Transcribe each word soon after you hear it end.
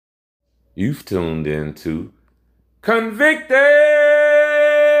You've tuned into Convicted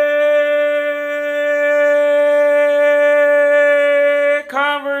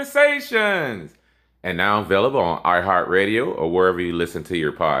Conversations, and now available on iHeartRadio or wherever you listen to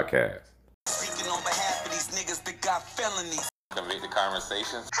your podcast. Speaking on behalf of these niggas that got felonies. Convicted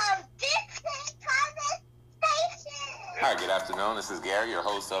Conversations. Hi, good afternoon. This is Gary, your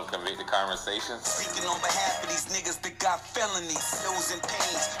host of Convicted Conversations. Speaking on behalf of these niggas that got felonies, losing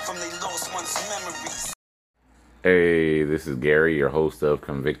pains from their lost ones' memories. Hey, this is Gary, your host of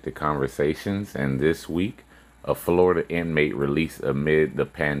Convicted Conversations, and this week, a Florida inmate released amid the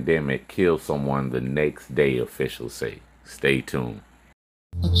pandemic killed someone the next day, officials say. Stay tuned.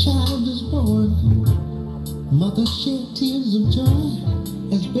 A child is born, mother shed tears of joy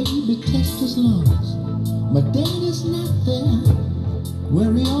as baby tests his lungs. But daddy's not there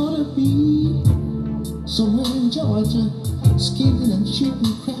where he ought to be. Somewhere in Georgia, skinning and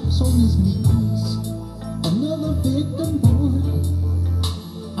shooting craps on his knees. Another victim born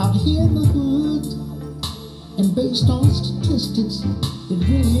out here in the hood. And based on statistics, it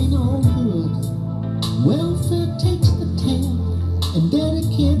really ain't all good. Welfare takes the tab, and daddy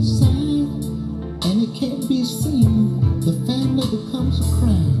can't sign, and it can't be seen. The family becomes a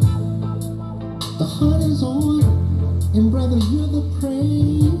crime. The hunt is on, and brother, you're the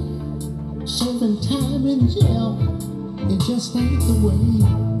prey. Serving time in jail, it just ain't the way.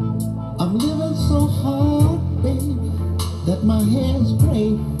 I'm living so hard, baby, that my hair's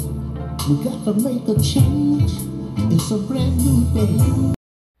gray. We got to make a change. It's a brand new day.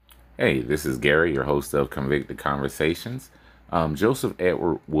 Hey, this is Gary, your host of Convicted Conversations. Joseph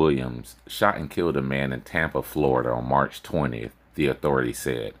Edward Williams shot and killed a man in Tampa, Florida on March 20th, the authorities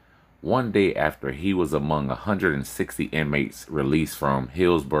said, one day after he was among 160 inmates released from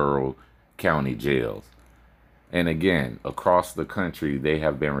Hillsborough County jails. And again, across the country, they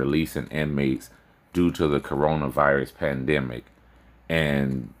have been releasing inmates due to the coronavirus pandemic.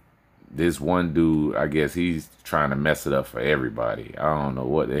 And this one dude, I guess he's trying to mess it up for everybody. I don't know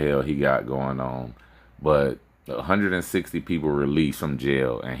what the hell he got going on. But 160 people released from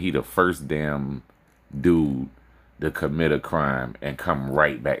jail, and he the first damn dude to commit a crime and come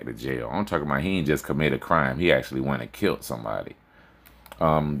right back to jail. I'm talking about he ain't just commit a crime. He actually went and killed somebody.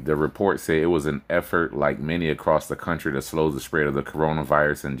 The report said it was an effort, like many across the country, to slow the spread of the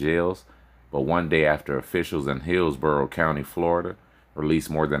coronavirus in jails. But one day after officials in Hillsborough County, Florida, released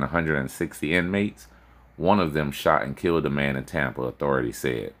more than 160 inmates, one of them shot and killed a man in Tampa, authorities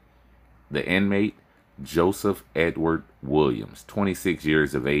said. The inmate, Joseph Edward Williams, 26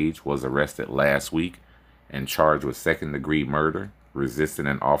 years of age, was arrested last week and charged with second-degree murder, resisting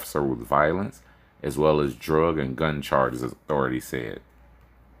an officer with violence, as well as drug and gun charges, authorities said.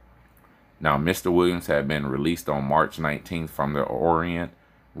 Now, Mr. Williams had been released on March 19th from the Orient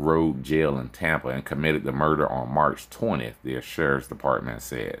Road Jail in Tampa and committed the murder on March 20th, the Sheriff's Department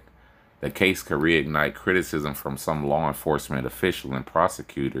said. The case could reignite criticism from some law enforcement officials and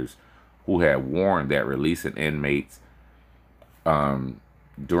prosecutors who had warned that releasing inmates during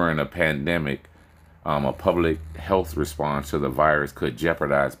a pandemic, a public health response to the virus could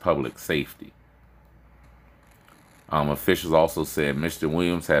jeopardize public safety. Officials also said Mr.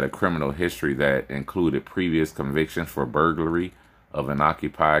 Williams had a criminal history that included previous convictions for burglary of an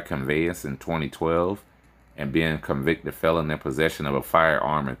occupied conveyance in 2012 and being convicted felon in possession of a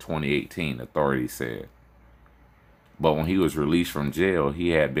firearm in 2018, authorities said. But when he was released from jail, he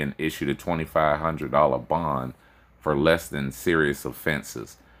had been issued a $2,500 bond for less than serious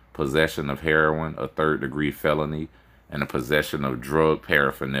offenses: possession of heroin, a third-degree felony, and a possession of drug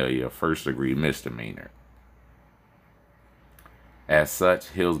paraphernalia, a first-degree misdemeanor. As such,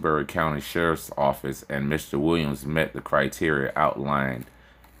 Hillsborough County Sheriff's Office and Mr. Williams met the criteria outlined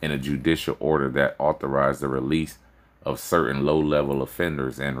in a judicial order that authorized the release of certain low-level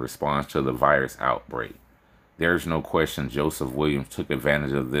offenders in response to the virus outbreak. There's no question Joseph Williams took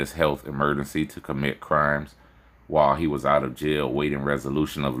advantage of this health emergency to commit crimes while he was out of jail waiting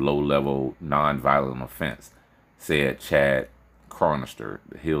resolution of low-level non-violent offense, said Chad Cronister,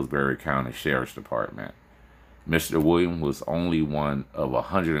 the Hillsborough County Sheriff's Department. Mr. Williams was only one of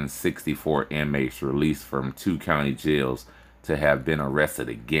 164 inmates released from 2 county jails to have been arrested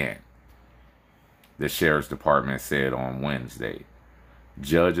again, the Sheriff's Department said on Wednesday.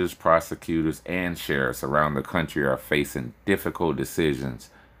 Judges, prosecutors, and sheriffs around the country are facing difficult decisions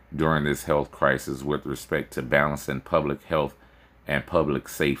during this health crisis with respect to balancing public health and public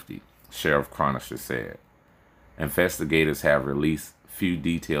safety, Sheriff Cronister said. Investigators have released few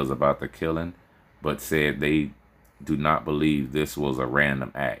details about the killing, but said they do not believe this was a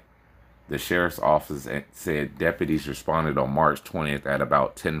random act. The sheriff's office said deputies responded on March 20th at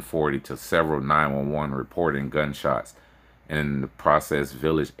about 10:40 to several 911 reporting gunshots in the Process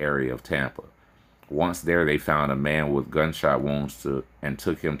Village area of Tampa. Once there, they found a man with gunshot wounds and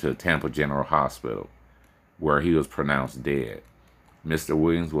took him to Tampa General Hospital, where he was pronounced dead. Mr.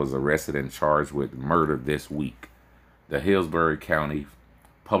 Williams was arrested and charged with murder this week. The Hillsborough County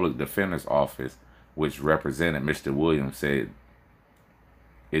Public Defender's Office, which represented Mr. Williams, said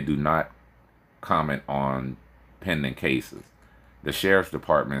it do not comment on pending cases. The Sheriff's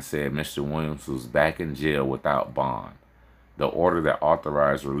Department said Mr. Williams was back in jail without bond. The order that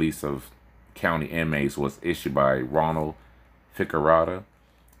authorized release of county inmates was issued by Ronald Ficarrata,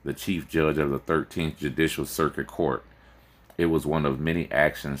 the Chief Judge of the 13th Judicial Circuit Court. It was one of many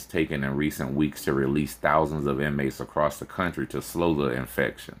actions taken in recent weeks to release thousands of inmates across the country to slow the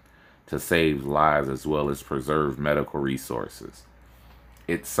infection, to save lives as well as preserve medical resources.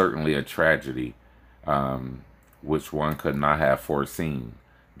 It's certainly a tragedy, which one could not have foreseen,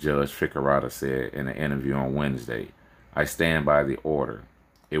 Judge Ficarrata said in an interview on Wednesday. I stand by the order.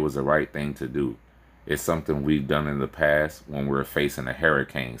 It was the right thing to do. It's something we've done in the past when we're facing a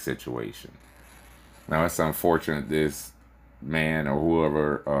hurricane situation. Now, it's unfortunate this man or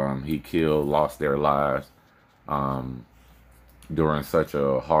whoever he killed lost their lives during such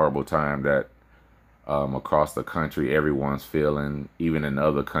a horrible time that across the country everyone's feeling. Even in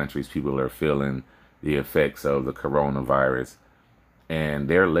other countries, people are feeling the effects of the coronavirus, and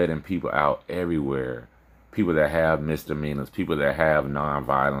they're letting people out everywhere. People that have misdemeanors, people that have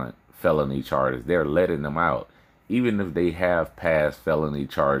nonviolent felony charges, they're letting them out, even if they have past felony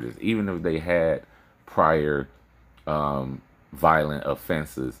charges, even if they had prior violent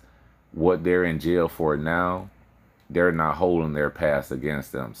offenses. What they're in jail for now, they're not holding their past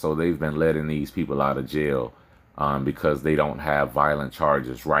against them. So they've been letting these people out of jail because they don't have violent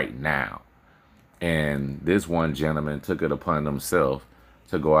charges right now. And this one gentleman took it upon himself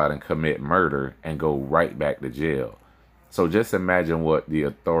to go out and commit murder and go right back to jail. So just imagine what the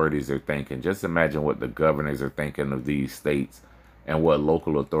authorities are thinking. Just imagine what the governors are thinking of these states and what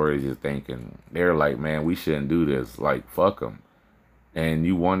local authorities are thinking. They're like, man, we shouldn't do this. Like, fuck them. And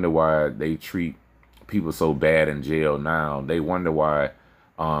you wonder why they treat people so bad in jail now. They wonder why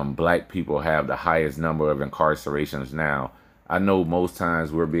black people have the highest number of incarcerations now. I know most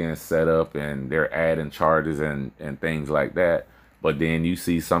times we're being set up and they're adding charges and things like that. But then you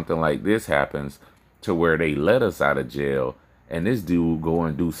see something like this happens to where they let us out of jail and this dude go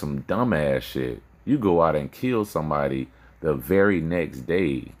and do some dumbass shit. You go out and kill somebody the very next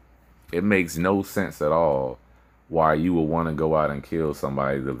day. It makes no sense at all why you would want to go out and kill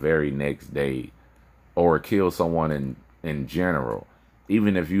somebody the very next day, or kill someone in general.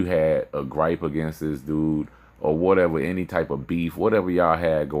 Even if you had a gripe against this dude or whatever, any type of beef, whatever y'all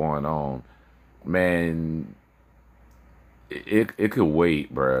had going on, man, it could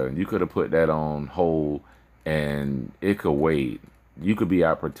wait, bro. You could have put that on hold and it could wait. You could be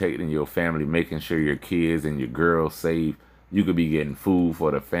out protecting your family, making sure your kids and your girls safe. You could be getting food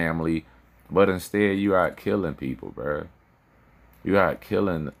for the family, but instead you out killing people, bro. You out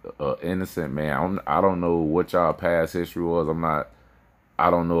killing an innocent man. I don't know what y'all past history was. I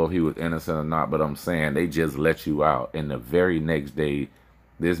don't know if he was innocent or not, but I'm saying they just let you out, and the very next day,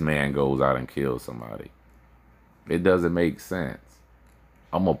 this man goes out and kills somebody. It doesn't make sense.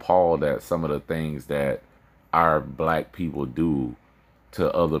 I'm appalled at some of the things that our black people do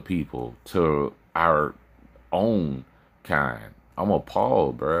to other people, to our own kind. I'm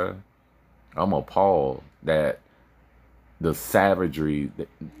appalled, bruh. I'm appalled that the savagery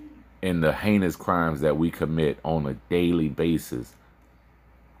and the heinous crimes that we commit on a daily basis.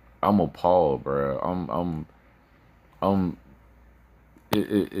 I'm appalled, bruh.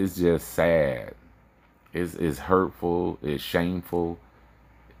 It's just sad. It's hurtful. It's shameful.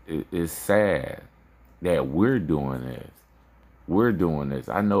 It's sad that we're doing this. We're doing this.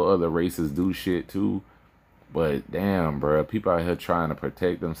 I know other races do shit too, but damn, bro, people out here trying to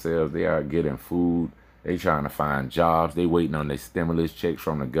protect themselves. They are getting food. They trying to find jobs. They waiting on their stimulus checks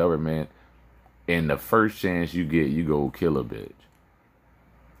from the government. And the first chance you get, you go kill a bitch.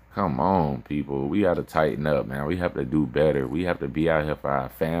 Come on, people. We got to tighten up, man. We have to do better. We have to be out here for our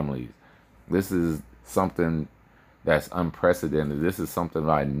families. This is something that's unprecedented. This is something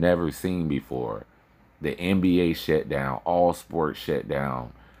I've never seen before. The NBA shut down. All sports shut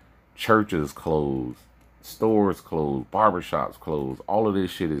down. Churches closed. Stores closed. Barbershops closed. All of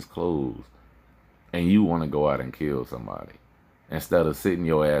this shit is closed. And you want to go out and kill somebody instead of sitting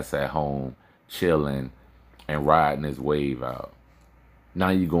your ass at home, chilling, and riding this wave out. Now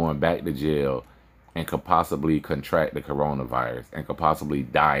you going back to jail and could possibly contract the coronavirus and could possibly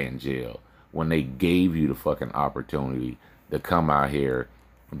die in jail when they gave you the fucking opportunity to come out here,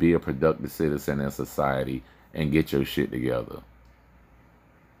 be a productive citizen in society, and get your shit together.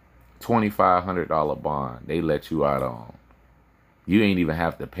 $2,500 bond they let you out on. You ain't even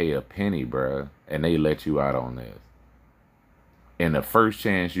have to pay a penny, bruh, and they let you out on this. And the first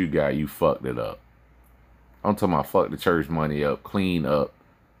chance you got, you fucked it up. I'm talking about fuck the church money up, clean up,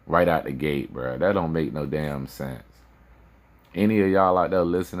 right out the gate, bruh. That don't make no damn sense. Any of y'all out there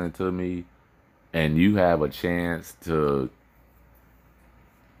listening to me, and you have a chance to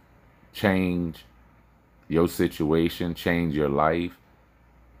change your situation, change your life,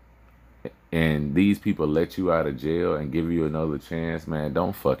 and these people let you out of jail and give you another chance, man,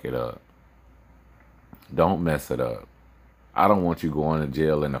 don't fuck it up. Don't mess it up. I don't want you going to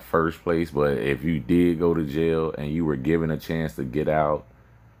jail in the first place, but if you did go to jail and you were given a chance to get out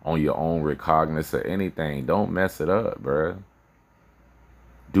on your own recognizance or anything, don't mess it up, bruh.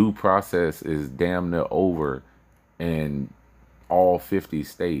 Due process is damn near over in all 50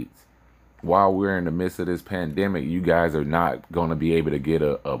 states. While we're in the midst of this pandemic, you guys are not going to be able to get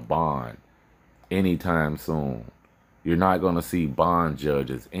a bond anytime soon. You're not going to see bond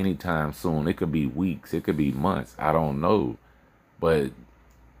judges anytime soon. It could be weeks. It could be months. I don't know. But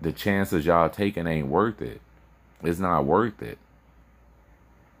the chances y'all taking ain't worth it. It's not worth it.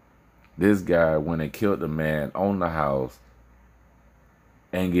 This guy went and killed the man on the house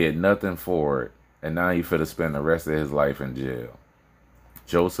and get nothing for it. And now he finna spend the rest of his life in jail.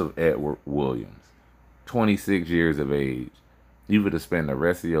 Joseph Edward Williams, 26 years of age. You finna spend the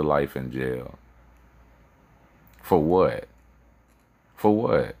rest of your life in jail. For what? For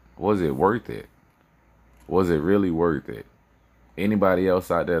what? Was it worth it? Was it really worth it? Anybody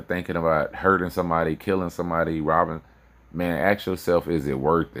else out there thinking about hurting somebody, killing somebody, robbing? Man, ask yourself, is it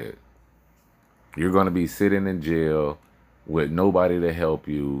worth it? You're going to be sitting in jail with nobody to help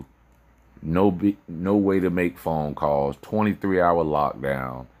you, no way to make phone calls, 23-hour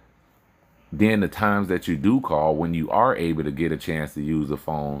lockdown. Then the times that you do call, when you are able to get a chance to use the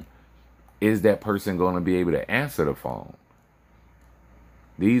phone, is that person going to be able to answer the phone?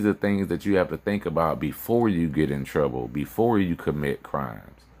 These are things that you have to think about before you get in trouble, before you commit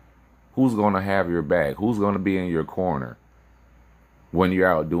crimes. Who's going to have your back? Who's going to be in your corner when you're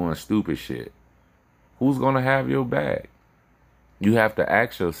out doing stupid shit? Who's going to have your back? You have to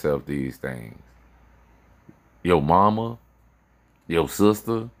ask yourself these things. Your mama, your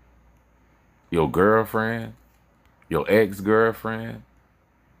sister, your girlfriend, your ex-girlfriend.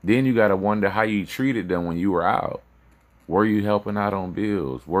 Then you got to wonder how you treated them when you were out. Were you helping out on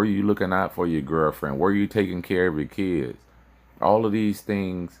bills? Were you looking out for your girlfriend? Were you taking care of your kids? All of these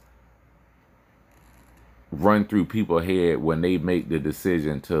things run through people's head when they make the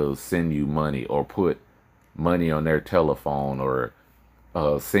decision to send you money or put money on their telephone or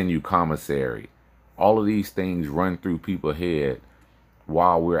send you commissary. All of these things run through people's head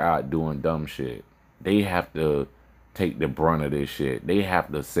while we're out doing dumb shit. They have to take the brunt of this shit. They have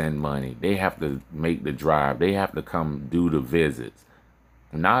to send money. They have to make the drive. They have to come do the visits.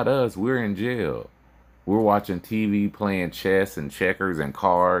 Not us. We're in jail. We're watching TV, playing chess and checkers and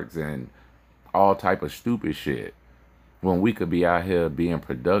cards and all type of stupid shit. When we could be out here being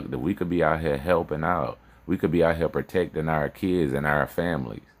productive. We could be out here helping out. We could be out here protecting our kids and our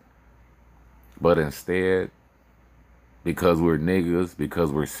families. But instead, because we're niggas,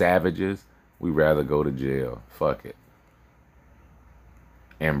 because we're savages, we rather go to jail. Fuck it.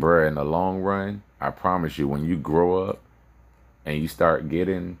 And bruh, in the long run, I promise you, when you grow up and you start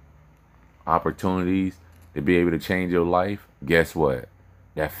getting opportunities to be able to change your life, guess what?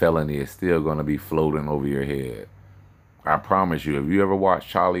 That felony is still going to be floating over your head. I promise you, if you ever watch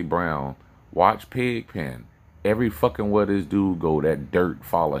Charlie Brown, watch Pigpen. Every fucking where this dude go, that dirt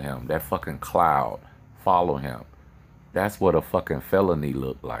follow him. That fucking cloud follow him. That's what a fucking felony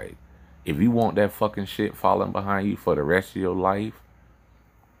look like. If you want that fucking shit following behind you for the rest of your life,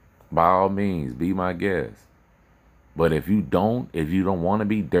 by all means, be my guest. But if you don't want to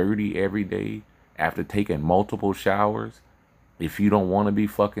be dirty every day after taking multiple showers, if you don't want to be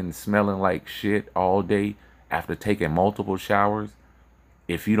fucking smelling like shit all day after taking multiple showers,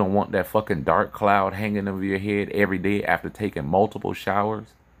 if you don't want that fucking dark cloud hanging over your head every day after taking multiple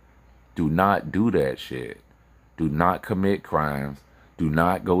showers, do not do that shit. Do not commit crimes. Do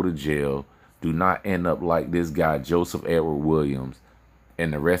not go to jail. Do not end up like this guy, Joseph Edward Williams,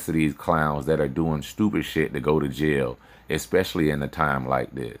 and the rest of these clowns that are doing stupid shit to go to jail, especially in a time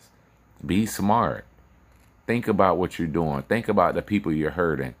like this. Be smart. Think about what you're doing. Think about the people you're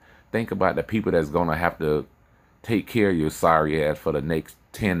hurting. Think about the people that's going to have to take care of your sorry ass for the next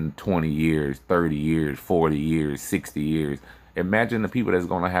 10, 20 years, 30 years, 40 years, 60 years. Imagine the people that's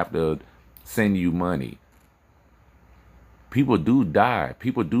going to have to send you money. People do die.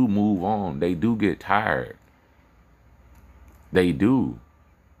 People do move on. They do get tired. They do.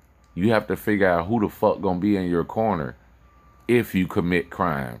 You have to figure out who the fuck going to be in your corner if you commit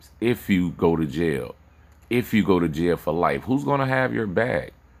crimes, if you go to jail, if you go to jail for life. Who's going to have your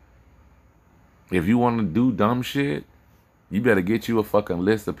back? If you want to do dumb shit, you better get you a fucking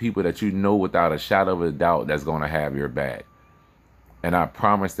list of people that you know without a shadow of a doubt that's going to have your back. And I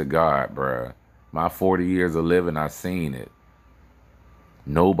promise to God, bruh, my 40 years of living, I've seen it.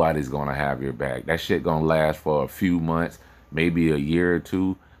 Nobody's going to have your back. That shit going to last for a few months, maybe a year or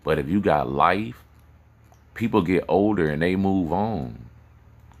two. But if you got life, people get older and they move on.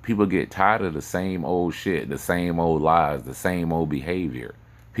 People get tired of the same old shit, the same old lies, the same old behavior.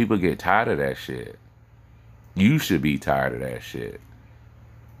 People get tired of that shit. You should be tired of that shit.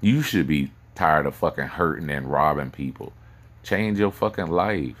 You should be tired of fucking hurting and robbing people. Change your fucking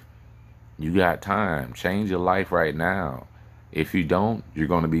life. You got time. Change your life right now. If you don't, you're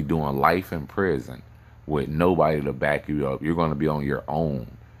going to be doing life in prison with nobody to back you up. You're going to be on your own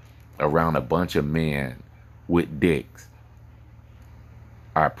around a bunch of men with dicks.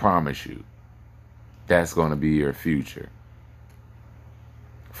 I promise you, that's going to be your future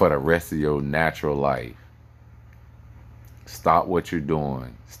for the rest of your natural life. Stop what you're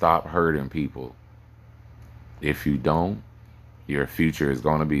doing. Stop hurting people. If you don't, your future is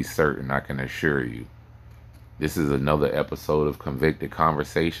going to be certain, I can assure you. This is another episode of Convicted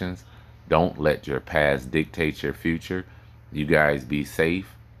Conversations. Don't let your past dictate your future. You guys be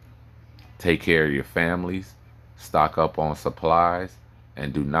safe. Take care of your families. Stock up on supplies.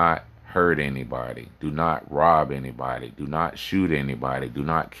 And do not hurt anybody. Do not rob anybody. Do not shoot anybody. Do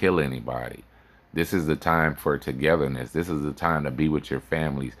not kill anybody. This is the time for togetherness. This is the time to be with your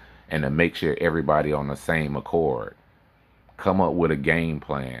families and to make sure everybody on the same accord. Come up with a game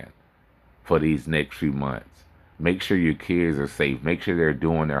plan for these next few months. Make sure your kids are safe. Make sure they're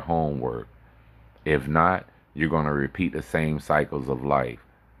doing their homework. If not, you're going to repeat the same cycles of life.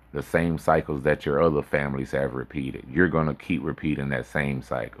 The same cycles that your other families have repeated. You're going to keep repeating that same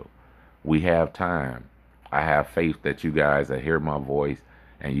cycle. We have time. I have faith that you guys will hear my voice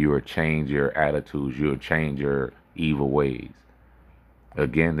and you will change your attitudes. You'll change your evil ways.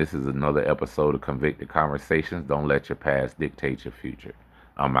 Again, this is another episode of Convicted Conversations. Don't let your past dictate your future.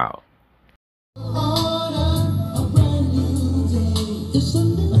 I'm out.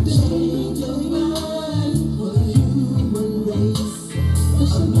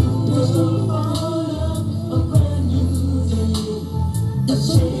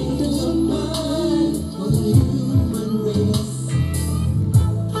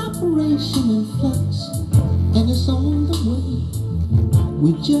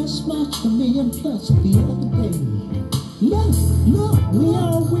 We just marched 1 million plus the other day. Look, we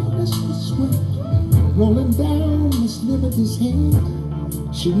all witnessed the sweat rolling down Miss Liberty's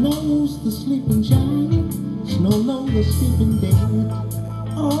head. She knows the sleeping giant, she's no longer sleeping dead.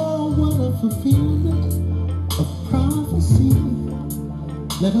 Oh, what a fulfillment of prophecy.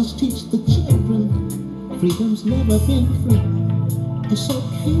 Let us teach the children, freedom's never been free. It's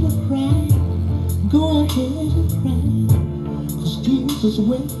okay to cry, go ahead and cry. Jesus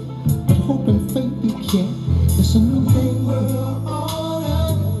wept, but hope and faith he kept. It's a new day.